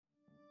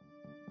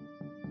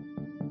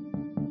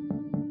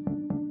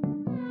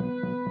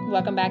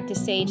Welcome back to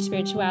Sage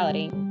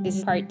Spirituality. This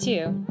is part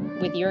 2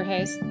 with your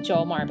host,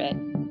 Joel Marbett.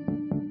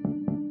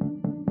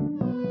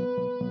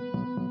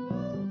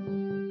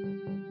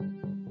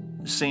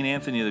 St.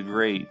 Anthony the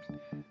Great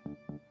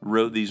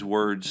wrote these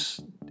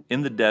words in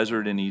the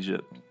desert in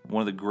Egypt,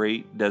 one of the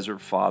great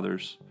desert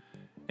fathers.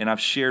 And I've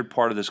shared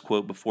part of this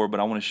quote before, but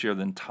I want to share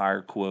the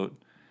entire quote.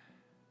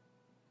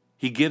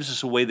 He gives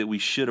us a way that we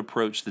should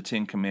approach the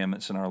Ten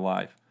Commandments in our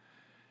life.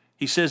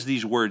 He says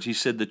these words. He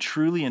said, "The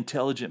truly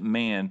intelligent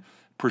man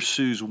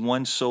pursues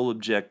one sole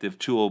objective,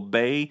 to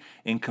obey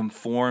and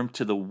conform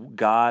to the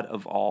God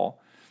of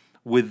all.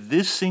 With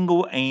this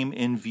single aim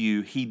in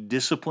view, he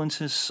disciplines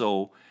his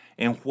soul,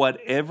 and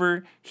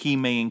whatever he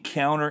may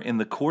encounter in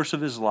the course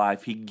of his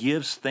life, he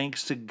gives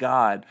thanks to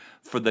God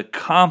for the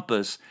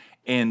compass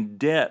and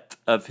depth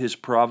of his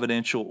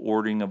providential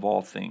ordering of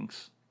all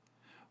things.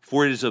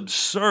 For it is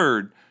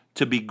absurd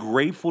to be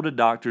grateful to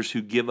doctors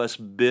who give us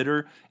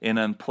bitter and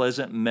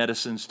unpleasant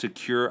medicines to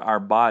cure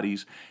our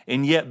bodies,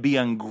 and yet be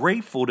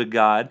ungrateful to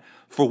God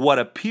for what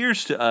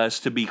appears to us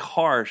to be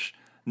harsh,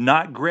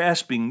 not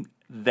grasping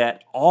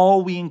that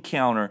all we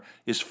encounter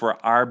is for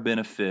our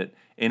benefit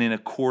and in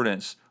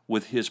accordance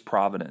with His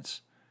providence."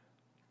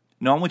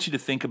 Now, I want you to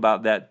think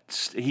about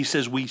that. He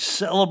says we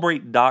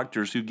celebrate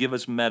doctors who give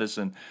us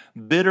medicine,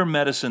 bitter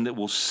medicine that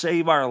will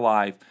save our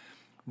life,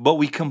 but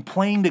we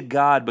complain to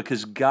God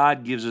because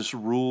God gives us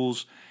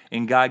rules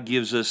and God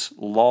gives us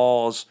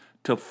laws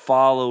to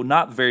follow.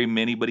 Not very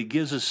many, but He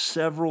gives us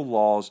several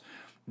laws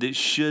that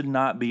should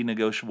not be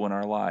negotiable in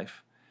our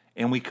life.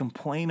 And we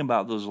complain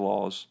about those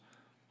laws,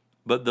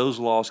 but those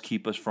laws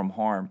keep us from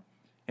harm.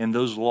 And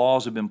those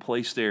laws have been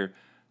placed there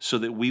so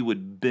that we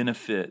would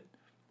benefit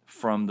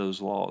from those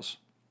laws.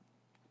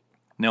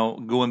 Now,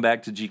 going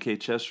back to G.K.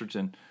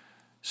 Chesterton,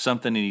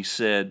 something that he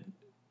said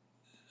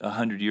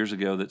 100 years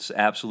ago that's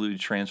absolutely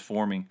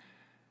transforming.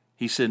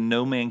 He said,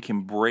 "No man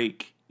can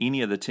break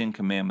any of the 10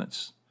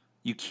 Commandments.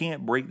 You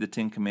can't break the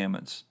 10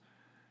 Commandments."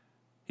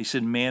 He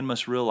said, "Man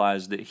must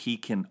realize that he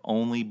can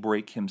only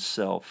break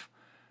himself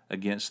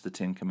against the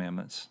 10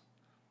 Commandments."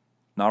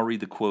 And I'll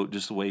read the quote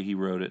just the way he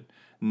wrote it.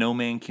 "No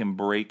man can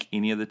break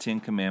any of the 10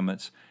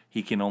 Commandments.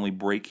 He can only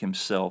break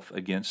himself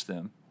against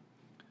them."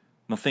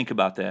 Now think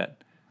about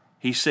that.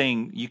 He's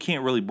saying you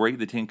can't really break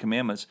the 10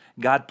 Commandments.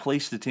 God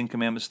placed the 10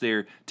 Commandments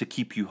there to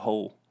keep you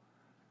whole.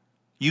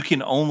 You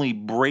can only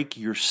break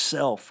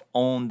yourself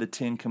on the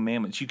 10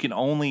 Commandments. You can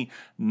only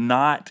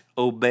not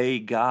obey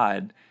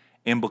God,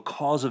 and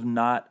because of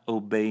not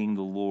obeying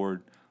the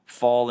Lord,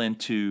 fall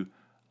into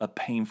a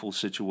painful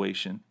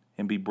situation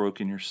and be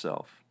broken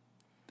yourself.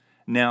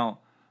 Now,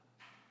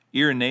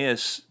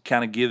 Irenaeus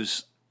kind of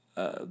gives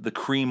the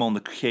cream on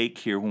the cake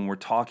here when we're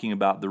talking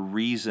about the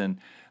reason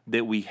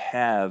that we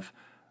have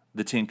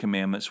the 10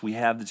 Commandments. We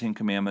have the 10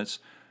 Commandments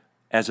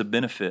as a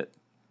benefit.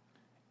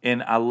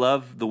 And I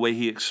love the way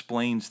he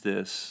explains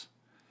this.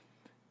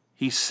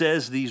 He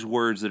says these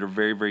words that are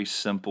very, very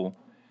simple.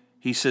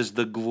 He says,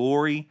 "The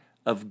glory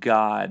of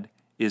God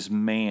is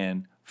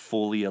man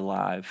fully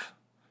alive."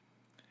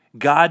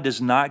 God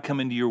does not come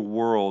into your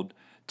world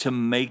to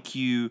make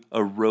you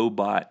a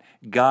robot.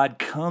 God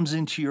comes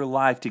into your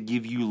life to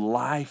give you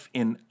life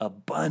in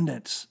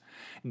abundance.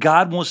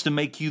 God wants to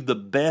make you the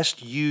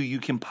best you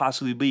can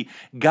possibly be.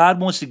 God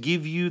wants to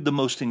give you the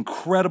most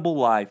incredible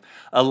life,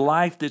 a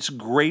life that's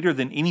greater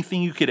than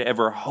anything you could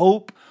ever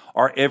hope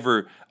or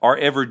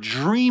ever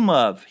dream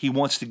of. He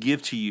wants to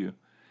give to you.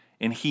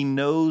 And He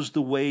knows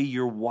the way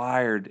you're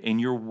wired,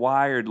 and you're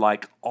wired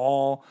like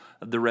all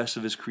of the rest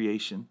of His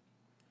creation.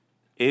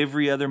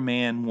 Every other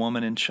man,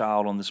 woman, and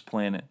child on this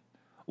planet,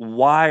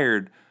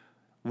 wired.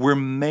 We're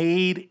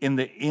made in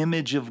the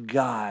image of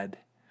God.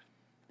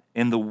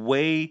 And the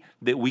way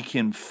that we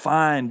can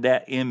find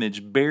that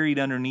image buried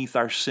underneath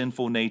our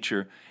sinful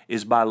nature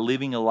is by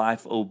living a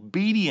life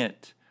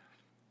obedient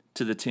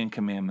to the 10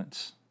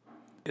 Commandments.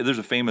 There's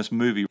a famous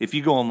movie. If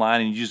you go online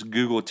and you just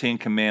Google 10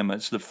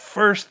 Commandments, the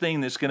first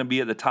thing that's going to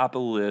be at the top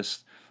of the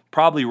list,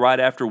 probably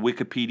right after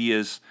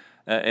Wikipedia's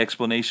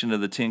explanation of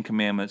the 10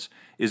 Commandments,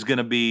 is going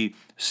to be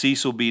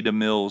Cecil B.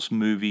 DeMille's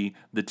movie,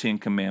 The 10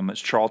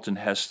 Commandments. Charlton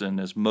Heston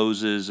as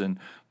Moses and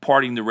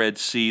parting the Red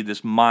Sea.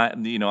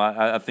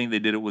 I think they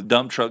did it with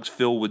dump trucks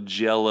filled with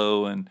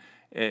Jell-O, and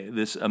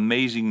this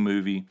amazing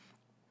movie.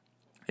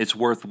 It's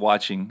worth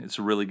watching. It's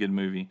a really good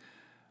movie.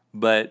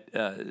 But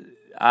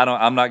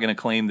I'm not going to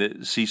claim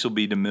that Cecil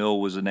B. DeMille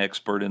was an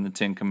expert in the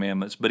 10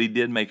 Commandments, but he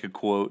did make a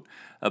quote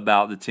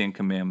about the 10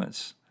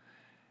 Commandments.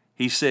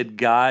 He said,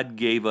 "God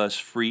gave us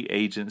free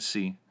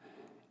agency,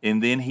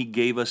 and then He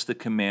gave us the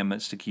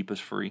commandments to keep us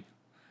free."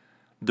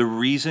 The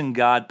reason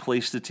God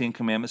placed the 10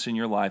 Commandments in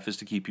your life is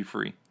to keep you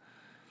free.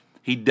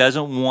 He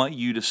doesn't want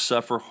you to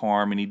suffer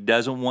harm, and He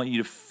doesn't want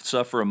you to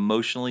suffer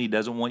emotionally. He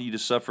doesn't want you to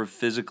suffer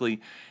physically,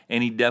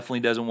 and He definitely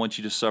doesn't want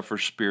you to suffer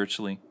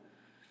spiritually.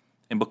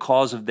 And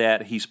because of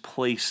that, He's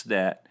placed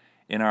that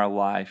in our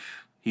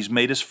life. He's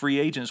made us free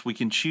agents. We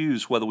can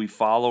choose whether we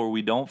follow or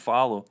we don't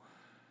follow.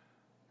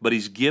 But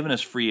He's given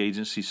us free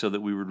agency so that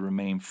we would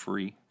remain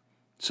free,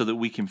 so that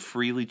we can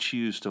freely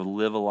choose to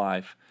live a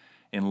life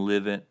and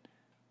live it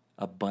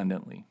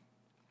abundantly.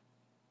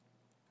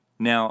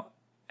 Now,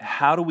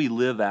 how do we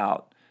live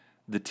out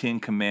the 10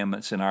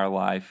 Commandments in our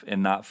life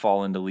and not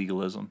fall into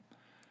legalism?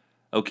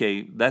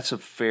 Okay, that's a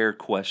fair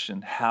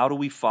question. How do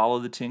we follow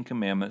the 10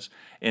 Commandments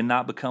and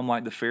not become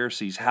like the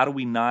Pharisees? How do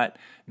we not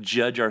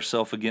judge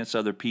ourselves against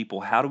other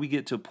people? How do we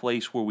get to a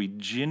place where we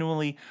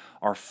genuinely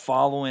are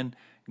following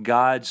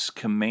God's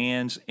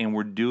commands and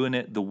we're doing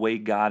it the way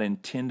God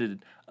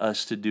intended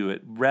us to do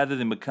it, rather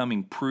than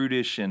becoming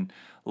prudish and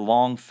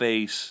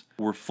long-faced?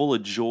 We're full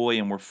of joy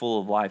and we're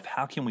full of life.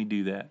 How can we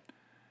do that?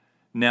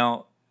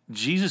 Now,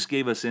 Jesus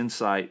gave us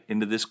insight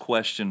into this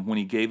question when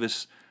he gave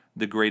us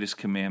the greatest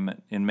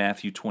commandment in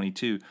Matthew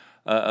 22.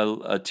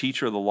 A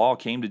teacher of the law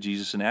came to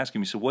Jesus and asked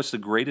him, he said, what's the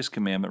greatest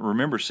commandment?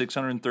 Remember,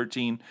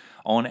 613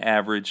 on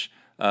average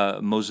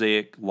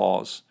Mosaic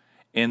laws.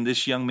 And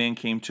this young man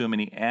came to him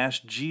and he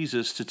asked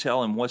Jesus to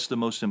tell him what's the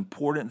most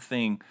important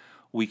thing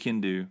we can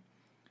do.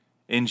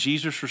 And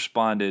Jesus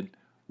responded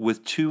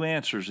with two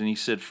answers. And he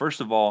said,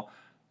 first of all,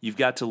 you've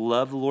got to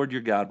love the Lord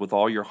your God with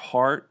all your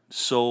heart,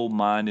 soul,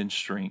 mind, and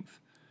strength.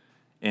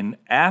 And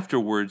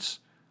afterwards,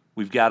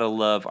 we've got to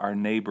love our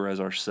neighbor as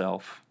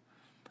ourselves.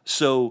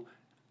 So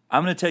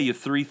I'm going to tell you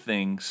three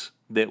things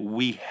that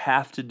we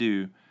have to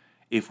do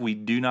if we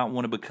do not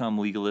want to become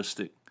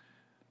legalistic.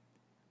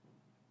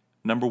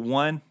 Number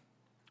one,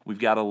 we've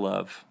got to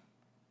love.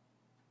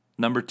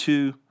 Number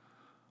two,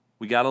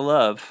 we got to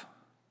love.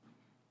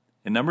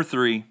 And number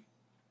three,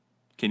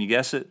 can you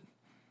guess it?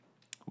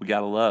 We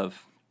got to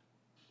love.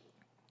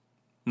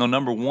 No,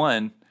 number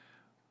one,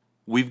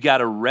 we've got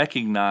to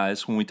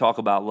recognize when we talk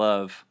about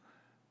love,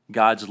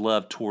 God's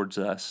love towards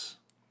us.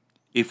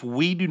 If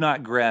we do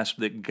not grasp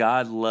that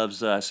God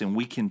loves us and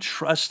we can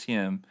trust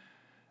him,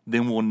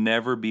 then we'll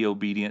never be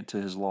obedient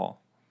to his law.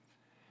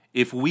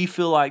 If we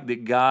feel like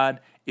that God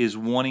is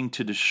wanting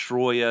to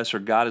destroy us or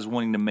God is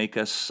wanting to make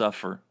us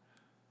suffer,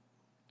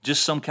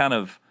 just some kind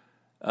of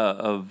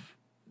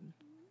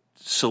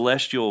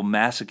celestial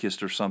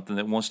masochist or something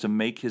that wants to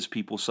make his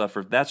people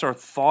suffer, if that's our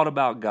thought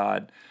about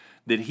God,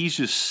 that he's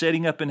just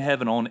sitting up in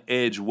heaven on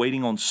edge,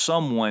 waiting on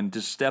someone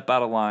to step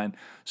out of line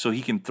so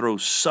he can throw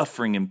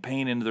suffering and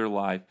pain into their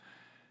life,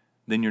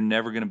 then you're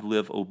never going to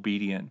live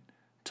obedient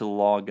to the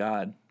law of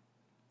God.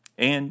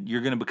 And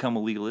you're going to become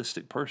a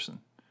legalistic person.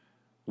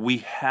 We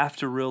have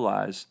to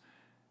realize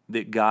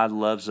that God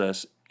loves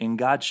us and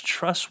God's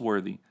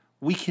trustworthy.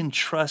 We can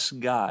trust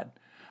God.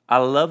 I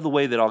love the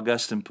way that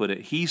Augustine put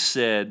it. He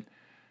said,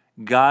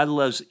 God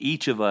loves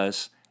each of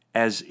us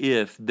as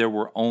if there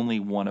were only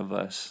one of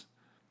us.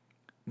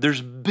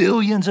 There's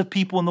billions of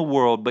people in the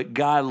world, but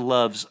God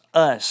loves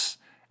us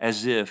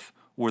as if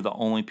we're the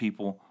only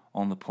people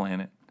on the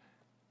planet.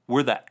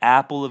 We're the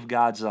apple of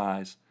God's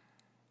eyes,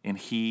 and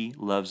he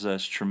loves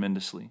us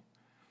tremendously.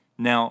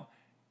 Now,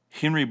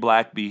 Henry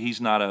Blackaby,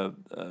 he's not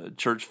a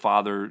church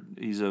father.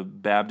 He's a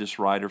Baptist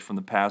writer from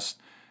the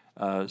past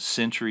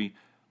century,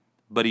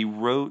 but he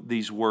wrote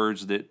these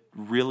words that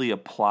really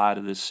apply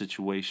to this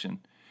situation.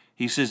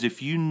 He says,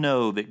 if you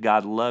know that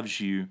God loves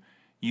you,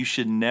 you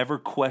should never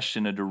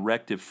question a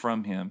directive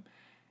from him.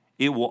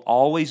 It will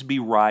always be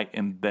right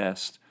and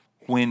best.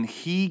 When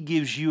he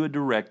gives you a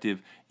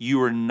directive,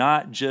 you are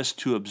not just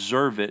to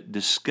observe it,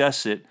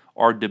 discuss it,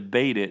 or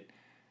debate it.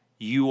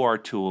 You are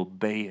to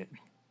obey it.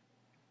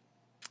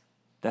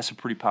 That's a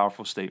pretty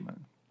powerful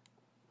statement.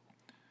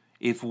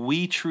 If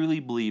we truly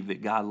believe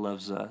that God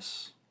loves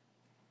us,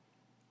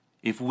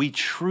 if we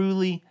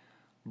truly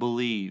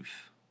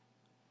believe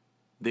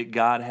that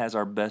God has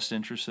our best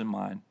interests in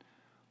mind,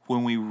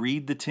 when we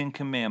read the 10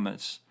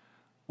 Commandments,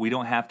 we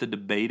don't have to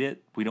debate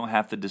it. We don't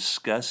have to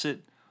discuss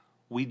it.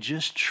 We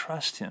just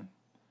trust him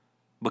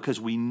because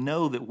we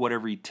know that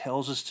whatever he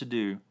tells us to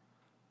do,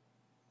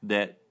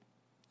 that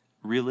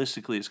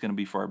realistically it's going to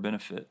be for our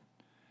benefit.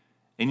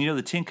 And you know,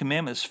 the 10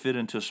 Commandments fit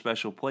into a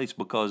special place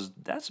because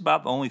that's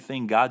about the only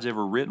thing God's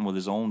ever written with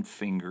his own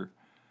finger.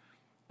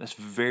 That's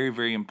very,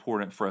 very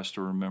important for us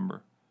to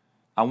remember.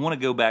 I want to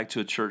go back to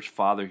a church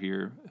father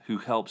here who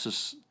helps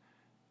us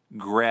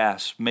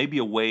grasp maybe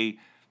a way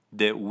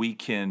that we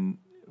can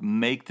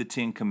make the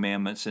 10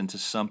 Commandments into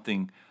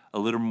something a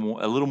little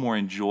more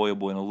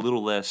enjoyable and a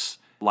little less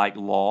like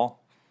law.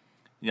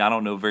 I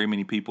don't know very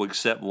many people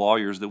except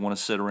lawyers that want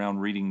to sit around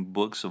reading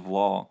books of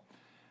law.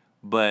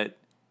 But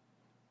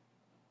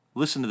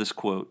listen to this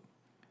quote.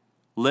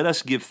 Let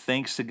us give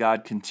thanks to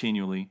God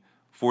continually,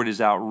 for it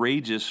is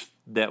outrageous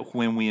that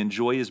when we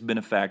enjoy his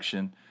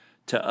benefaction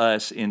to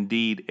us,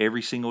 indeed,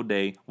 every single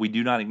day, we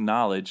do not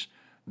acknowledge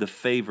the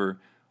favor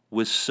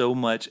with so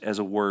much as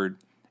a word.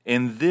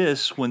 And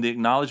this, when the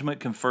acknowledgement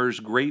confers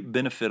great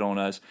benefit on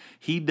us,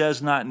 he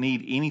does not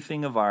need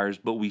anything of ours,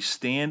 but we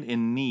stand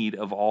in need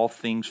of all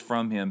things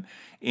from him.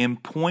 In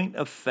point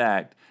of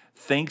fact,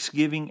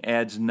 thanksgiving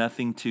adds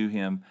nothing to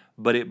him,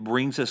 but it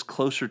brings us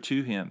closer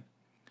to him.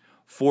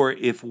 For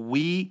if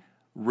we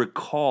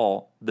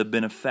recall the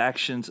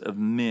benefactions of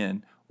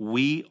men,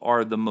 we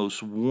are the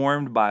most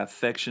warmed by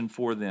affection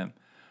for them.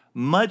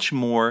 Much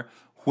more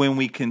when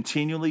we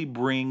continually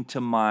bring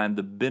to mind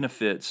the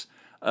benefits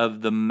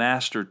of the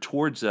Master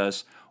towards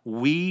us,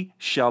 we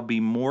shall be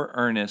more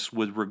earnest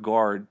with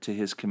regard to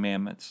his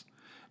commandments.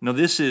 Now,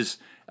 this is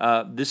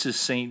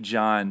St.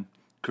 John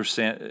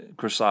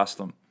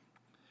Chrysostom.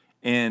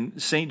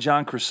 And St.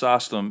 John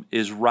Chrysostom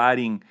is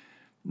writing,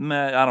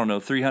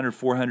 300,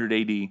 400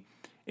 AD.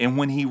 And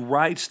when he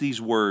writes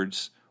these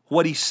words,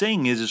 what he's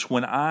saying is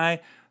when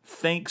I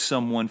thank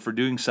someone for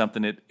doing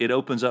something, it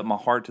opens up my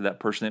heart to that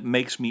person. It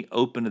makes me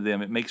open to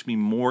them. It makes me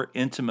more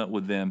intimate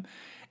with them.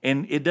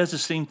 And it does the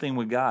same thing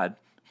with God.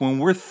 When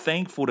we're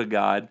thankful to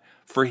God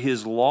for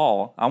his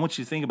law, I want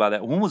you to think about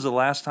that. When was the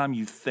last time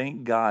you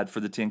thanked God for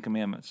the Ten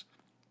Commandments?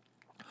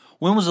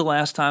 When was the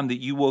last time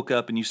that you woke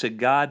up and you said,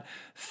 God,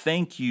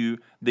 thank you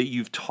that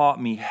you've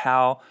taught me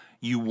how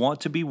you want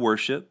to be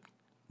worshiped?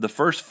 The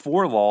first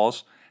 4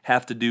 laws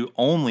have to do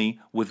only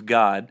with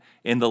God,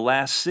 and the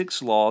last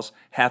 6 laws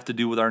have to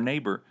do with our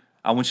neighbor.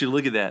 I want you to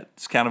look at that.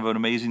 It's kind of an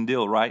amazing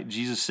deal, right?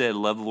 Jesus said,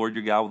 love the Lord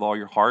your God with all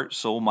your heart,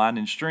 soul, mind,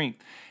 and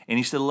strength. And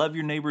he said, love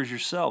your neighbor as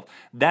yourself.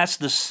 That's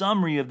the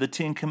summary of the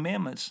 10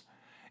 Commandments.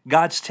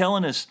 God's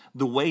telling us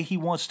the way he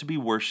wants to be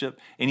worshiped,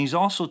 and he's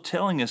also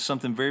telling us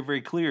something very,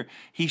 very clear.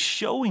 He's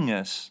showing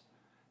us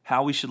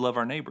how we should love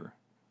our neighbor.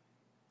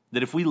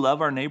 That if we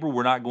love our neighbor,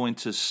 we're not going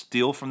to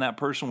steal from that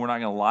person. We're not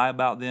going to lie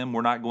about them.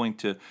 We're not going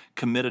to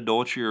commit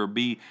adultery or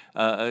be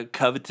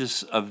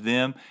covetous of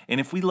them. And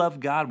if we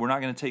love God, we're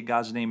not going to take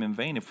God's name in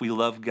vain. If we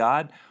love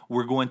God,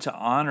 we're going to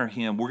honor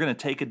him. We're going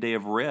to take a day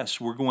of rest.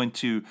 We're not going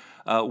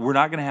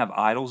to have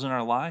idols in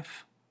our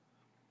life.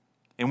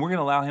 And we're going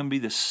to allow him to be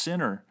the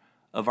center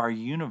of our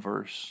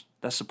universe.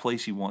 That's the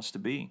place he wants to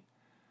be.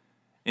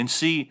 And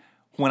see,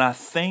 when I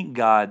thank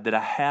God that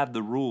I have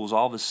the rules,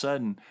 all of a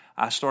sudden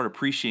I start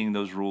appreciating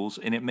those rules,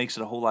 and it makes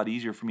it a whole lot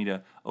easier for me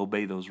to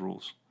obey those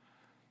rules.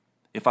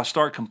 If I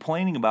start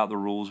complaining about the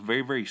rules,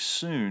 very, very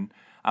soon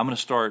I'm going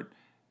to start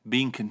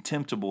being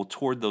contemptible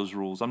toward those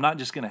rules. I'm not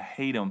just going to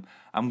hate them.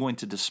 I'm going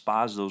to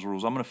despise those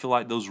rules. I'm going to feel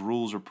like those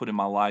rules are put in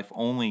my life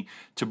only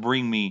to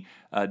bring me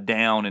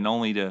down and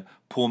only to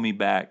pull me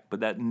back.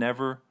 But that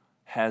never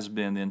has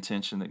been the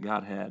intention that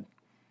God had.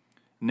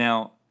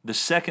 Now, the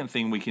second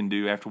thing we can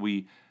do after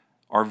we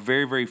are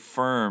very, very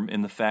firm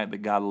in the fact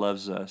that God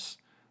loves us,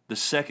 the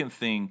second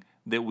thing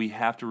that we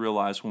have to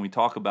realize when we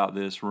talk about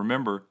this,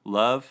 remember,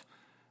 love,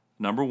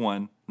 number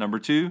 1. Number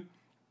 2,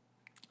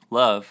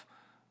 love,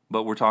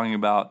 but we're talking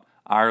about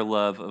our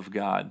love of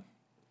God.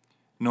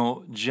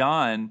 No,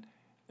 John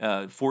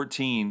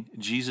 14,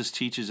 Jesus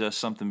teaches us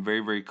something very,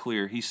 very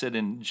clear. He said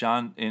in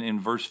John, in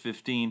verse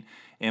 15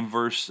 and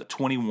verse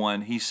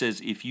 21, he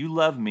says, if you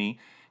love me,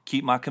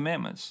 keep my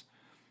commandments.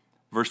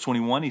 Verse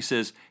 21, he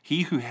says,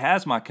 he who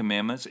has my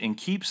commandments and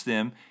keeps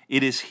them,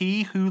 it is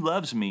he who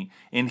loves me.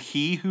 And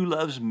he who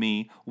loves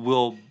me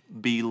will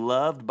be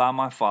loved by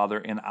my Father,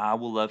 and I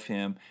will love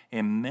him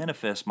and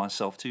manifest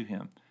myself to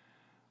him.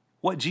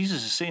 What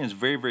Jesus is saying is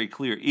very, very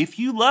clear. If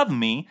you love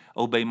me,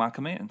 obey my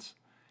commands.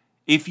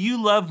 If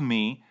you love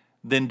me,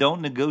 then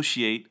don't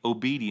negotiate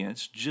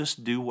obedience.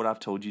 Just do what I've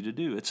told you to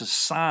do. It's a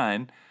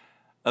sign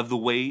of the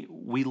way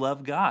we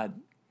love God.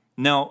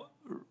 Now,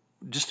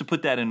 just to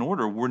put that in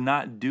order, we're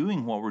not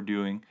doing what we're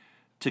doing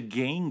to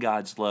gain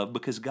God's love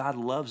because God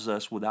loves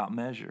us without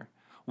measure.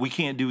 We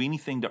can't do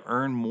anything to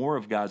earn more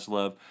of God's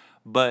love,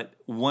 but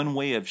one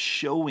way of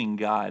showing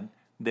God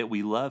that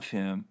we love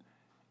him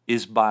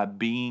is by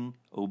being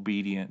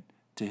obedient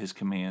to his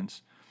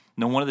commands.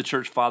 Now, one of the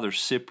church fathers,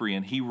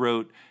 Cyprian, he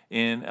wrote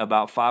in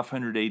about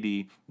 500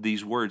 AD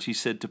these words. He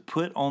said, to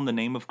put on the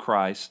name of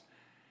Christ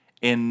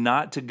and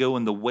not to go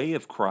in the way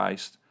of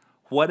Christ,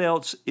 what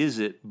else is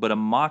it but a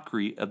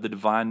mockery of the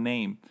divine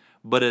name,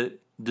 but a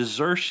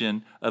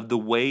desertion of the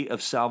way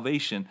of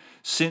salvation,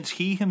 since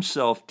he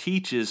himself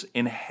teaches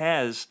and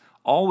has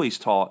always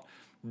taught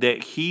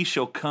that he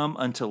shall come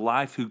unto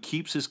life who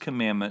keeps his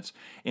commandments,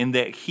 and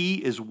that he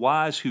is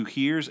wise who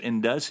hears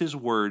and does his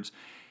words,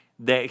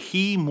 that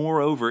he,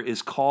 moreover,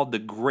 is called the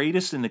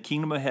greatest in the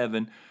kingdom of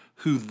heaven,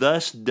 who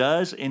thus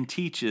does and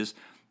teaches.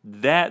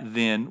 That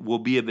then will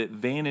be of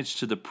advantage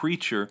to the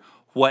preacher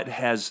what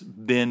has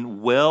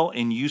been well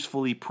and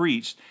usefully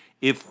preached,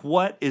 if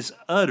what is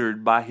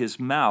uttered by his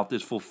mouth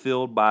is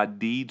fulfilled by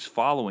deeds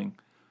following.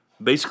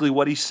 Basically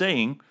what he's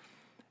saying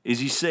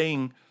is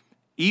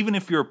even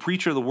if you're a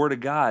preacher of the Word of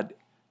God,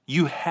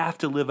 you have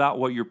to live out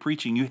what you're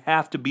preaching. You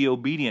have to be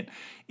obedient.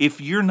 If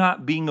you're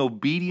not being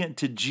obedient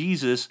to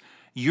Jesus,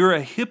 you're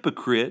a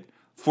hypocrite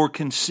for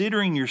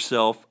considering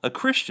yourself a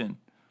Christian.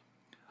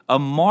 A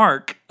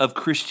mark of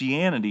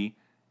Christianity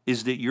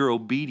is that you're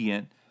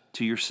obedient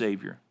to your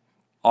Savior.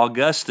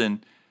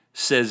 Augustine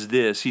says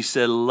this. He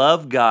said,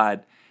 love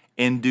God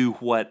and do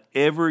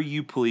whatever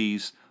you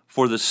please,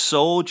 for the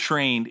soul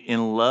trained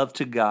in love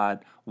to God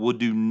will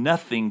do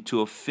nothing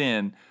to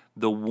offend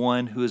the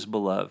one who is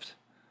beloved.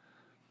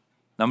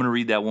 I'm going to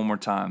read that one more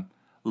time.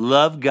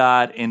 Love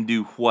God and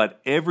do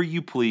whatever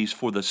you please,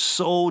 for the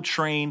soul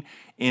trained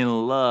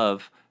in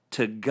love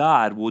to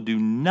God will do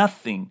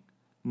nothing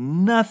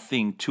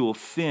to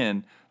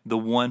offend the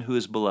one who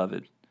is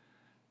beloved.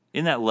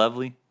 Isn't that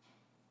lovely?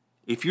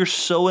 If you're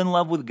so in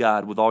love with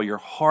God with all your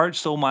heart,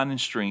 soul, mind, and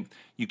strength,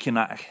 you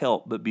cannot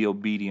help but be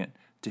obedient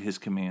to his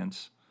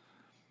commands.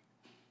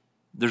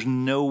 There's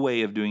no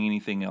way of doing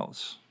anything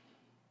else.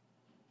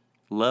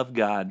 Love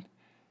God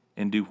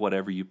and do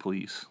whatever you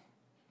please.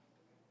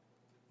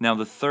 Now,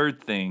 the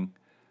third thing,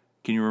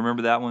 can you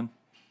remember that one?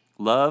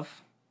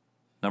 Love,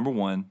 number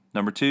one.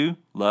 Number two,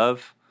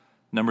 love.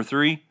 Number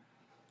three,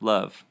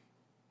 love.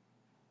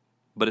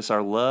 But it's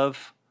our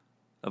love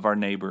of our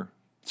neighbor.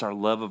 It's our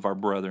love of our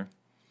brother.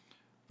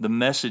 The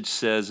Message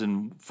says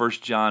in 1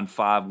 John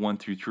 5, 1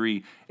 through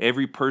 3,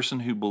 every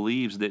person who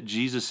believes that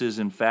Jesus is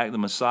in fact the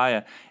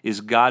Messiah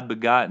is God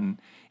begotten.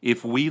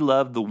 If we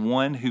love the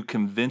one who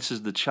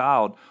convinces the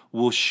child,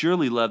 we'll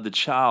surely love the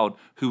child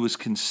who was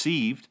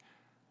conceived.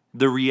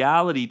 The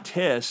reality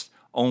test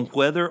on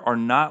whether or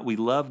not we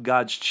love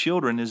God's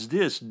children is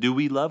this: do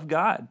we love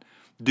God?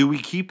 Do we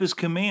keep his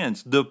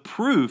commands? The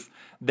proof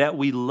that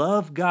we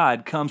love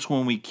God comes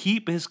when we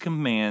keep his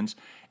commands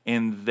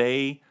and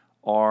they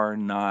are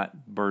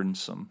not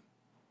burdensome.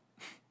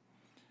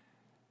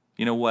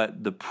 You know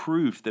what? The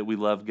proof that we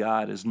love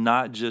God is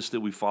not just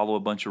that we follow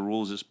a bunch of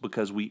rules, it's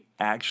because we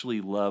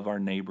actually love our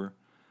neighbor.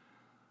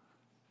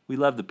 We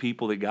love the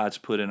people that God's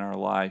put in our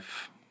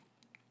life.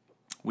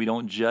 We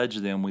don't judge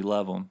them, we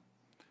love them.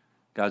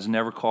 God's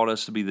never called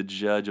us to be the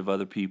judge of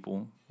other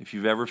people. If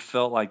you've ever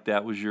felt like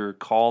that was your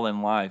call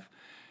in life,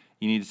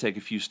 you need to take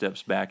a few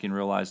steps back and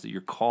realize that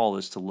your call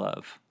is to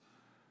love.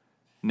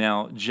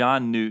 Now,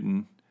 John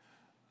Newton,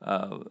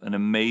 an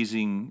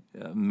amazing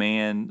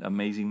man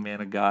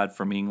of God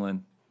from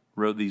England,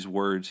 wrote these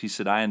words. He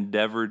said, I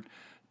endeavored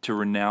to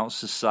renounce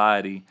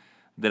society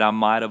that I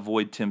might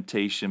avoid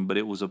temptation, but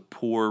it was a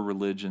poor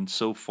religion.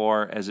 So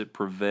far as it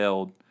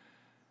prevailed,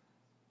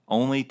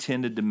 only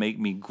tended to make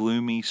me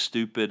gloomy,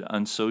 stupid,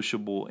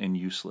 unsociable, and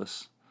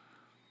useless.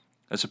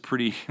 That's a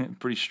pretty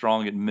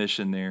strong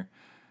admission there.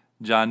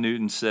 John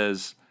Newton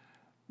says,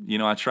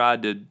 I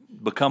tried to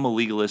become a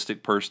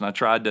legalistic person. I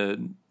tried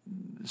to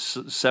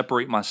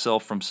separate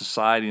myself from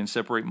society and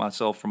separate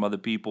myself from other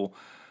people.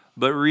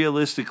 But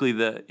realistically,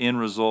 the end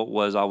result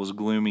was I was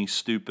gloomy,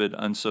 stupid,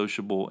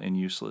 unsociable, and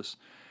useless.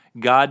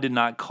 God did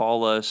not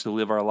call us to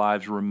live our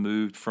lives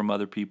removed from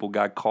other people.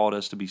 God called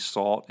us to be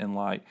salt and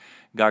light.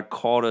 God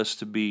called us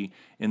to be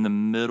in the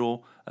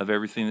middle of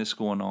everything that's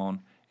going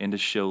on and to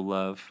show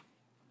love.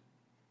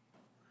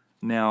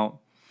 Now,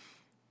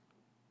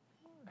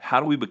 how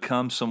do we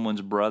become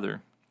someone's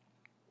brother?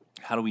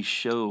 How do we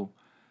show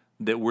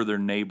that we're their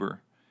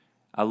neighbor?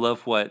 I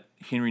love what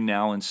Henry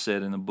Nouwen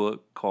said in a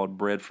book called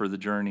Bread for the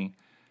Journey.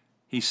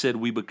 He said,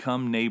 we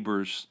become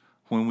neighbors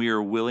when we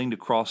are willing to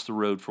cross the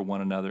road for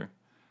one another.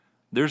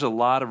 There's a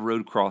lot of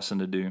road crossing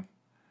to do.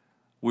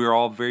 We're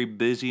all very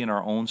busy in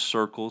our own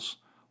circles.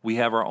 We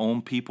have our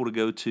own people to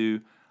go to,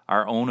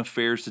 our own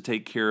affairs to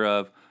take care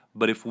of.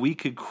 But if we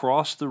could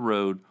cross the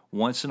road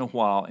once in a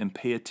while and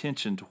pay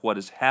attention to what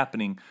is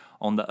happening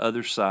on the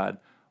other side,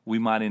 we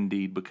might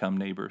indeed become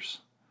neighbors.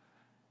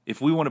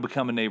 If we want to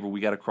become a neighbor, we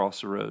got to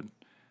cross the road.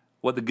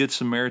 What the Good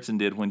Samaritan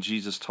did when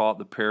Jesus taught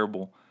the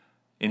parable,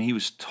 and he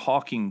was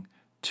talking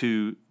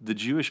to the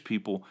Jewish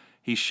people,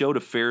 he showed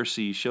a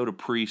Pharisee, he showed a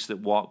priest that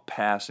walked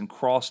past and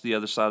crossed the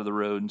other side of the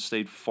road and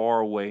stayed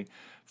far away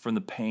from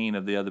the pain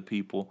of the other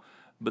people.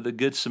 But the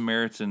Good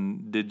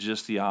Samaritan did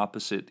just the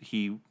opposite.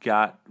 He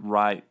got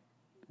right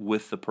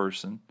with the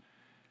person,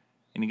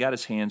 and he got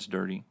his hands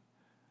dirty.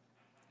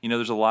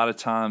 There's a lot of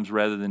times,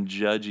 rather than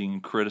judging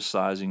and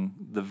criticizing,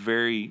 the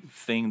very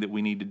thing that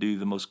we need to do,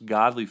 the most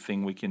godly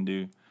thing we can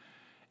do,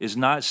 is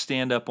not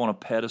stand up on a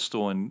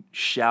pedestal and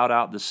shout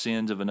out the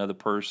sins of another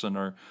person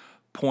or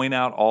point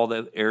out all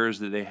the errors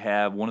that they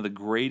have. One of the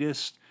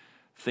greatest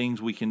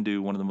things we can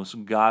do, one of the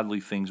most godly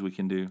things we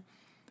can do,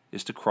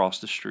 is to cross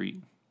the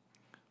street.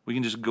 We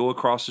can just go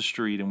across the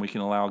street and we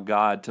can allow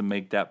God to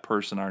make that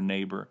person our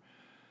neighbor.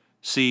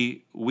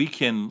 See, we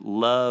can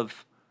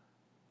love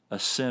a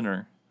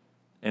sinner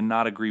and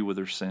not agree with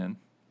their sin.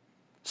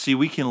 See,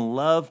 we can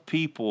love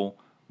people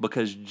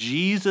because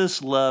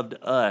Jesus loved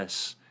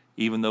us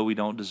even though we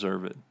don't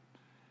deserve it.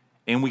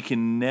 And we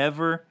can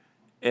never,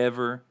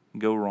 ever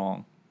go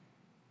wrong.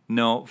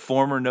 No,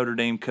 former Notre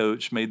Dame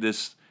coach made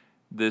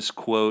this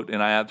quote,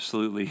 and I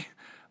absolutely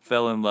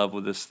fell in love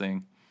with this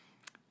thing.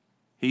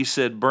 He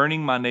said,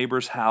 burning my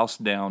neighbor's house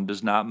down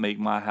does not make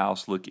my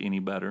house look any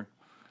better.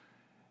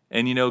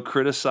 And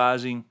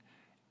criticizing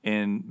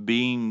and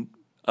being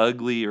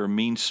ugly or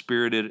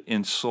mean-spirited,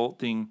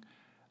 insulting,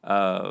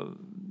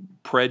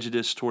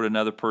 prejudice toward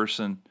another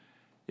person,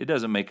 it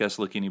doesn't make us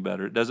look any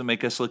better. It doesn't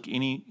make us look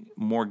any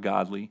more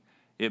godly.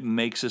 It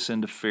makes us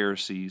into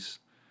Pharisees.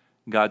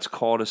 God's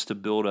called us to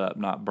build up,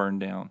 not burn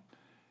down.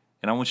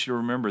 And I want you to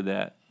remember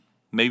that.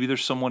 Maybe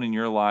there's someone in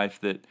your life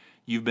that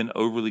you've been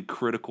overly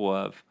critical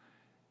of,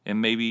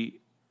 and maybe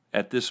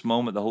at this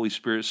moment the Holy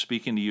Spirit's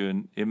speaking to you,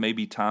 and it may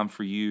be time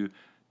for you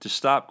to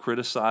stop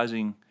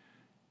criticizing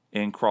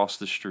and cross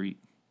the street.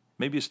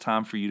 Maybe it's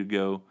time for you to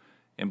go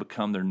and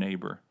become their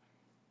neighbor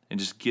and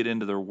just get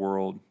into their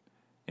world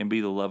and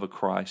be the love of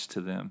Christ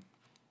to them.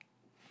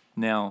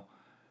 Now,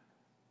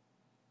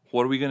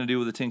 What are we going to do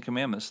with the Ten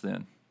Commandments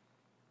then?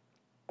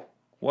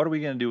 What are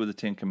we going to do with the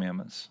Ten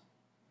Commandments?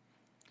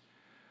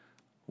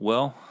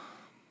 Well,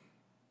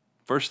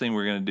 first thing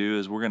we're going to do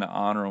is we're going to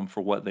honor them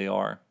for what they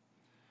are.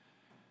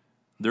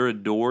 They're a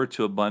door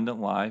to abundant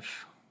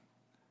life.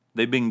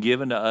 They've been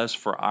given to us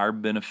for our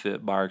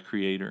benefit by our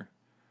Creator.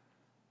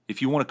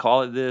 If you want to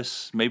call it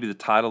this, maybe the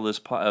title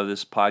of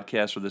this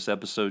podcast or this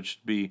episode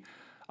should be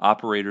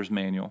Operator's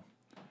Manual.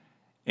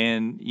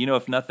 And,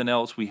 if nothing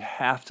else, we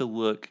have to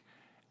look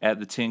at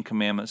the Ten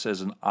Commandments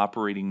as an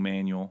operating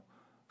manual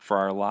for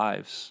our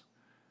lives.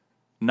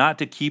 Not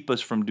to keep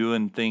us from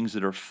doing things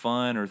that are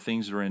fun or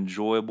things that are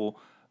enjoyable,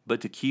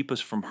 but to keep us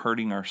from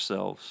hurting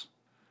ourselves.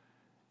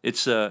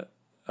 It's a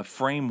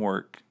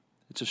framework.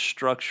 It's a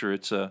structure.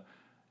 It's a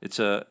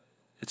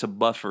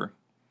buffer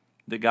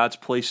that God's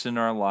placed in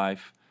our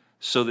life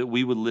so that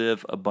we would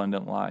live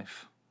abundant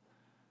life.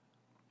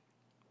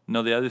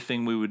 No, the other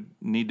thing we would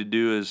need to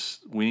do is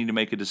we need to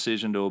make a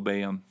decision to obey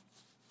Him.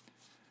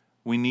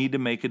 We need to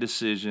make a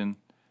decision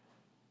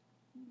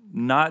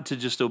not to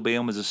just obey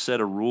them as a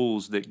set of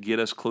rules that get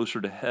us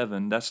closer to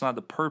heaven. That's not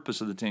the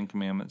purpose of the Ten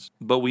Commandments.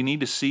 But we need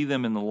to see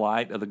them in the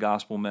light of the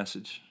gospel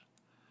message.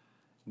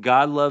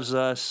 God loves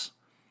us,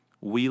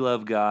 we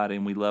love God,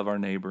 and we love our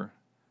neighbor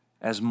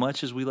as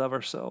much as we love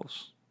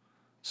ourselves.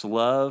 So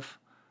love,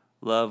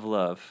 love,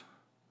 love.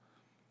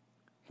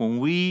 When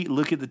we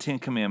look at the Ten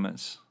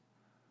Commandments,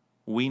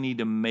 we need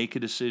to make a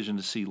decision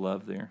to see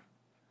love there.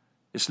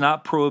 It's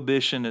not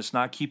prohibition. It's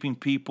not keeping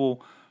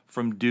people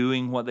from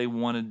doing what they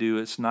want to do.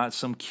 It's not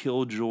some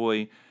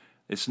killjoy.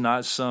 It's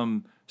not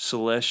some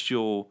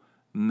celestial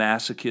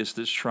masochist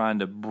that's trying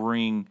to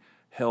bring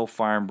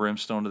hellfire and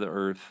brimstone to the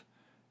earth.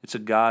 It's a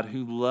God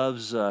who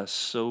loves us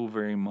so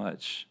very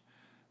much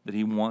that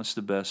He wants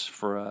the best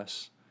for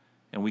us.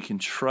 And we can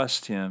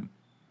trust Him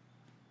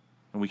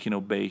and we can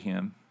obey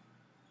Him.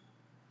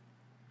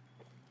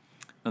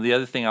 Now, the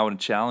other thing I would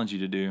challenge you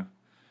to do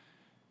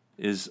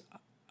is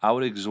I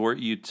would exhort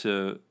you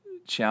to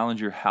challenge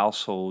your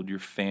household, your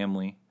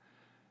family,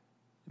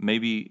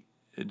 maybe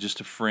just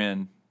a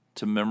friend,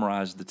 to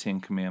memorize the Ten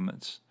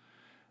Commandments.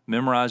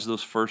 Memorize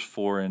those first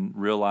 4 and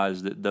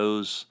realize that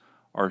those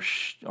are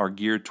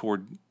geared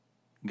toward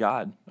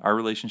God, our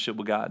relationship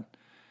with God.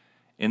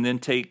 And then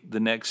take the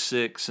next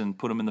 6 and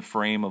put them in the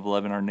frame of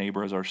loving our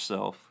neighbor as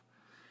ourselves.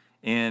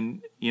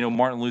 And,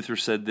 Martin Luther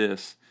said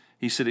this.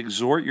 He said,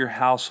 exhort your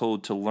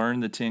household to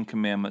learn the Ten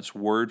Commandments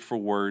word for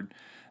word,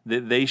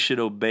 that they should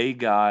obey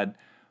God.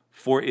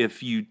 For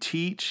if you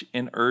teach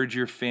and urge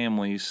your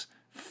families,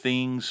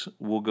 things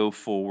will go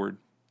forward.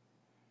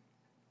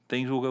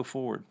 Things will go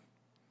forward.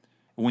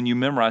 When you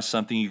memorize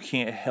something, you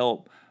can't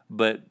help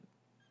but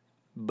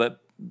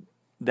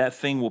that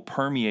thing will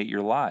permeate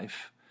your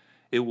life.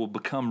 It will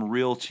become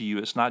real to you.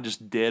 It's not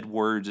just dead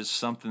words. It's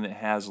something that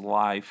has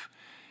life.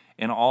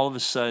 And all of a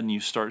sudden,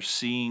 you start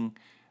seeing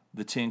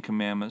the Ten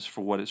Commandments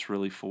for what it's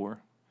really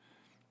for.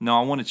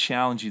 Now, I want to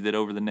challenge you that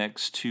over the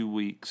next 2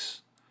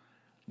 weeks,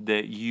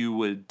 that you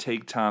would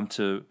take time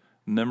to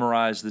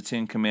memorize the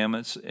Ten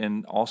Commandments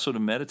and also to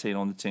meditate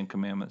on the Ten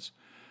Commandments.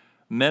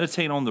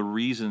 Meditate on the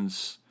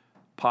reasons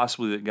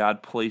possibly that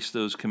God placed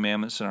those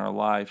commandments in our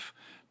life.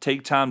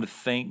 Take time to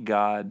thank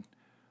God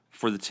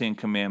for the Ten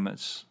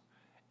Commandments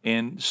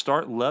and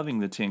start loving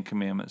the Ten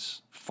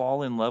Commandments.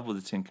 Fall in love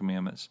with the Ten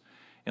Commandments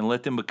and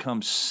let them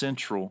become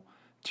central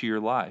to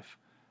your life.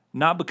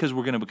 Not because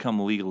we're going to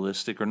become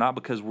legalistic or not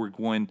because we're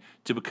going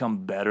to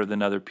become better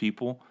than other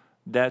people.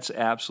 That's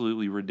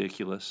absolutely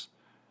ridiculous.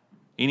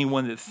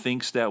 Anyone that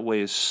thinks that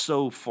way is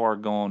so far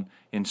gone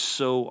and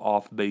so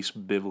off base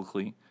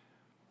biblically.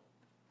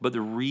 But the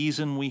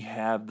reason we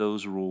have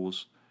those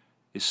rules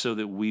is so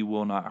that we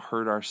will not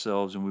hurt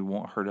ourselves and we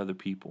won't hurt other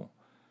people.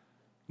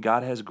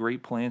 God has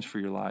great plans for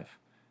your life.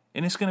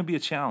 And it's going to be a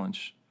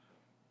challenge.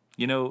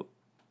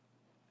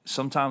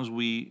 Sometimes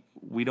we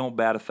don't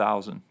bat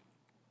 1,000.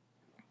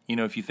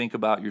 If you think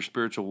about your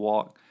spiritual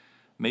walk,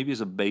 maybe it's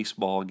a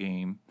baseball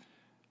game.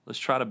 Let's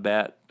try to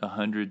bat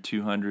 100,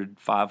 200,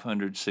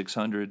 500,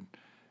 600,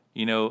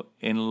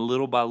 and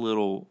little by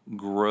little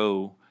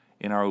grow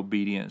in our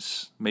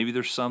obedience. Maybe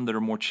there's some that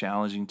are more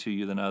challenging to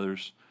you than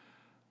others,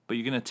 but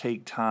you're going to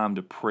take time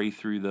to pray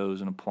through those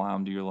and apply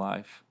them to your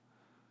life.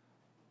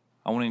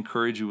 I want to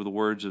encourage you with the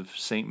words of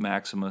St.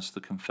 Maximus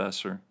the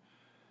Confessor.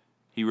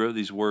 He wrote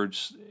these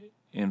words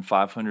in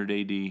 500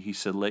 AD. He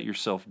said, let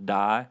yourself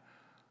die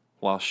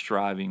while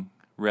striving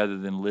rather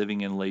than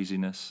living in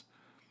laziness.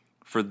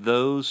 For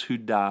those who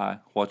die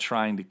while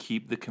trying to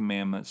keep the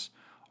commandments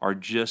are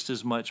just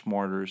as much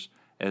martyrs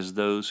as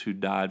those who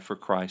died for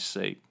Christ's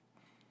sake.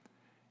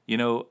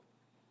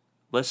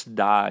 Let's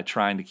die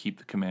trying to keep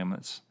the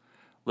commandments.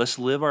 Let's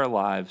live our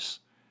lives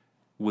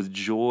with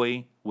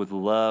joy, with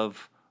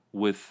love,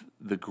 with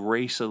the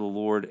grace of the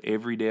Lord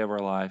every day of our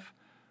life.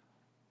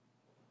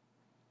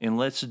 And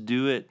let's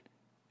do it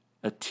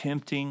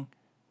attempting,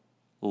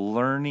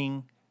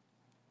 learning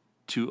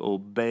to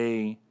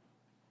obey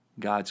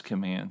God's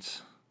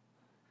commands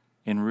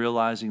and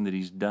realizing that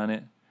He's done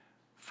it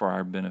for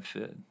our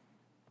benefit.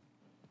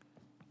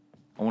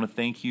 I want to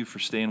thank you for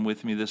staying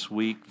with me this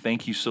week.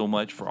 Thank you so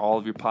much for all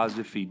of your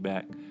positive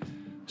feedback.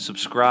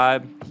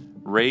 Subscribe,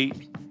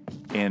 rate,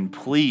 and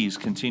please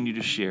continue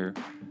to share.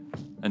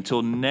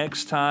 Until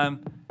next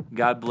time,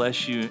 God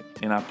bless you,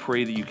 and I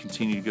pray that you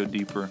continue to go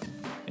deeper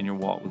in your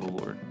walk with the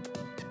Lord.